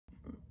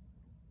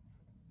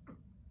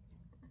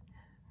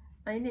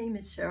My name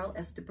is Cheryl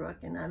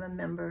Estabrook, and I'm a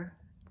member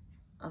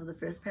of the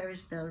First Parish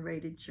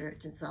Federated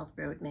Church in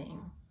Southborough,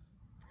 Maine.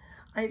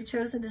 I have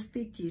chosen to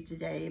speak to you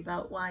today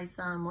about why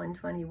Psalm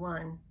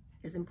 121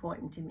 is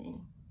important to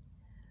me.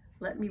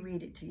 Let me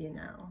read it to you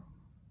now.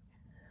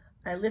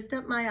 I lift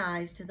up my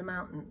eyes to the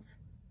mountains.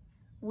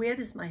 Where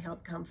does my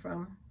help come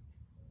from?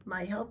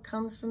 My help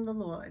comes from the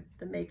Lord,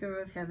 the maker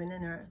of heaven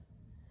and earth.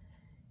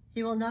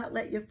 He will not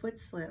let your foot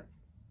slip.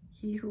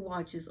 He who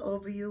watches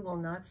over you will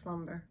not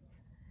slumber.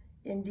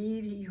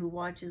 Indeed, he who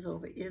watches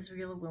over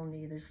Israel will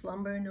neither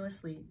slumber nor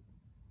sleep.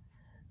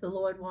 The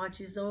Lord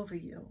watches over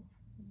you.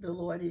 The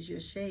Lord is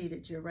your shade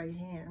at your right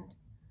hand.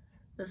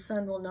 The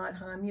sun will not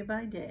harm you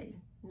by day,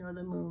 nor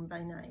the moon by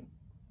night.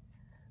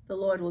 The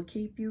Lord will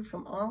keep you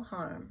from all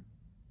harm.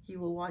 He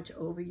will watch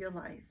over your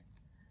life.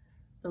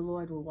 The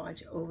Lord will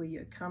watch over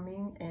your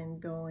coming and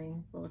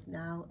going, both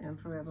now and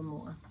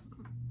forevermore.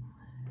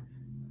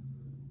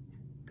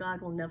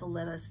 God will never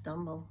let us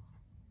stumble,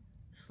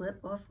 slip,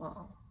 or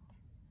fall.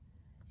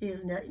 He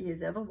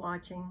is ever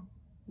watching,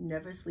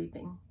 never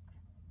sleeping.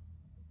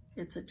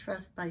 It's a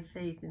trust by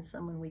faith in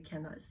someone we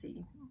cannot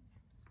see.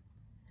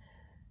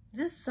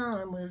 This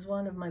psalm was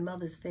one of my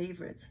mother's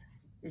favorites,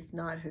 if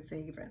not her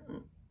favorite.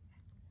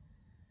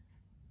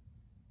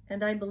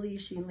 And I believe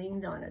she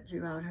leaned on it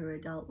throughout her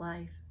adult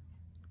life.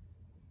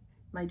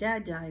 My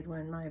dad died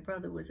when my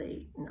brother was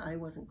 8 and I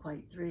wasn't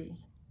quite 3.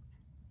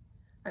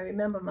 I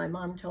remember my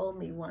mom told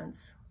me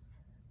once,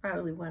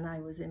 probably when I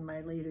was in my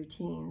later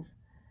teens,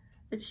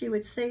 that she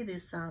would say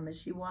this psalm as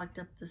she walked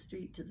up the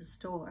street to the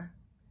store.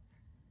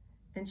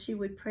 And she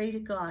would pray to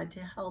God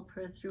to help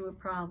her through a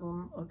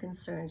problem or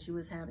concern she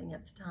was having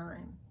at the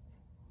time.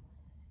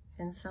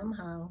 And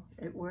somehow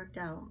it worked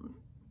out.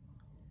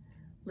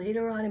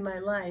 Later on in my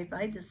life,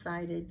 I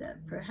decided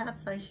that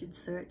perhaps I should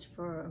search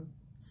for a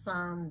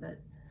psalm that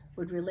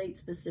would relate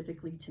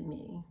specifically to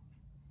me,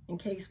 in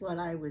case what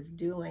I was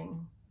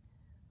doing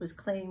was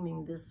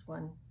claiming this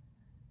one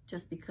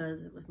just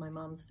because it was my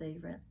mom's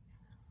favorite.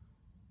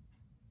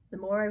 The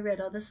more I read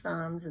other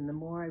psalms and the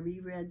more I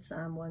reread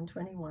Psalm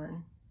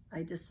 121,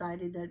 I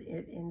decided that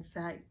it in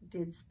fact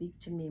did speak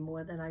to me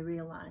more than I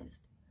realized,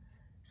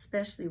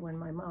 especially when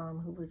my mom,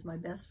 who was my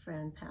best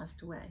friend,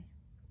 passed away.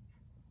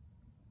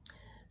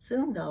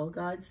 Soon though,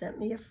 God sent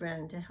me a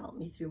friend to help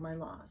me through my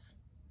loss.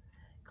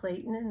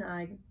 Clayton and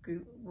I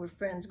were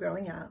friends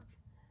growing up,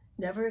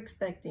 never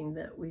expecting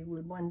that we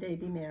would one day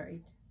be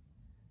married.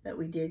 But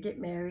we did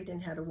get married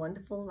and had a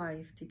wonderful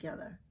life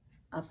together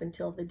up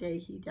until the day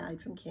he died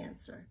from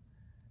cancer,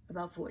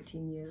 about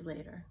 14 years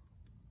later.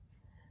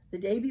 The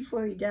day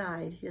before he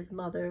died, his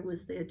mother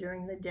was there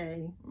during the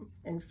day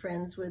and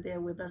friends were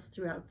there with us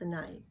throughout the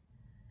night,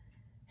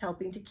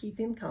 helping to keep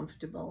him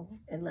comfortable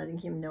and letting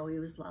him know he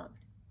was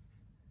loved.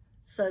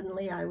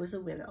 Suddenly, I was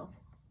a widow,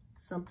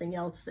 something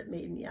else that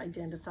made me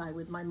identify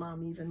with my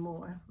mom even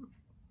more.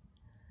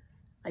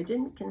 I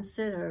didn't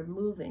consider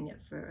moving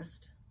at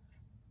first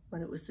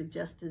when it was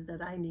suggested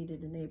that I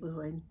needed a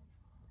neighborhood.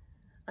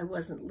 I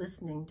wasn't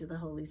listening to the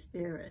Holy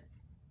Spirit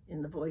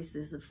in the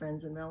voices of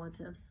friends and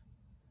relatives.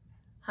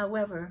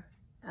 However,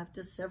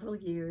 after several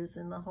years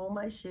in the home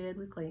I shared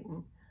with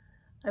Clayton,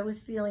 I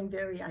was feeling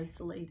very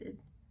isolated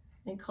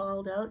and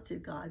called out to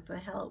God for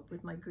help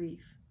with my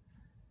grief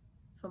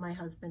for my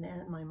husband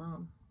and my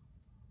mom.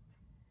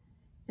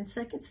 In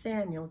 2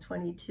 Samuel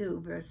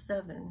 22, verse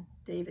 7,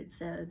 David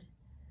said,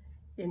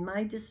 "In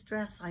my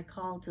distress I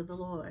called to the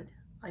Lord.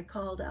 I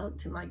called out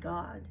to my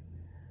God.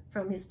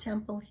 From his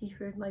temple he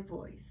heard my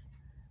voice.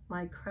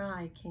 My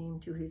cry came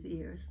to his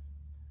ears."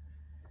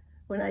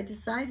 When I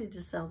decided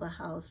to sell the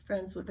house,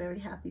 friends were very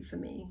happy for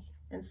me,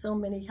 and so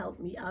many helped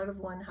me out of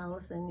one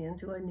house and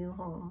into a new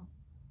home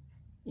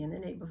in a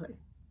neighborhood.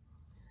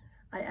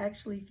 I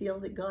actually feel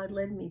that God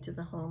led me to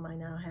the home I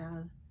now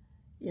have,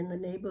 in the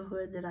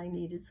neighborhood that I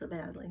needed so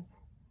badly.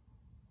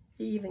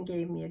 He even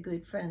gave me a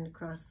good friend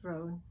across the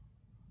road.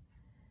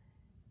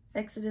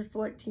 Exodus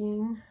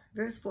 14,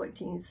 verse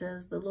 14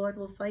 says, "The Lord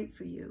will fight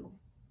for you.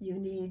 You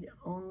need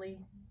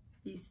only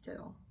be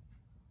still."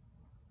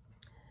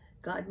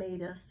 God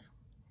made us.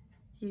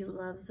 He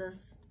loves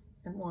us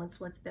and wants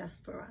what's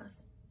best for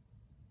us.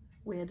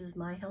 Where does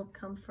my help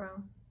come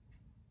from?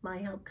 My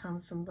help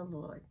comes from the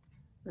Lord,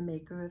 the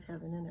maker of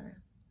heaven and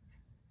earth.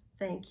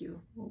 Thank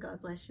you, and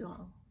God bless you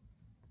all.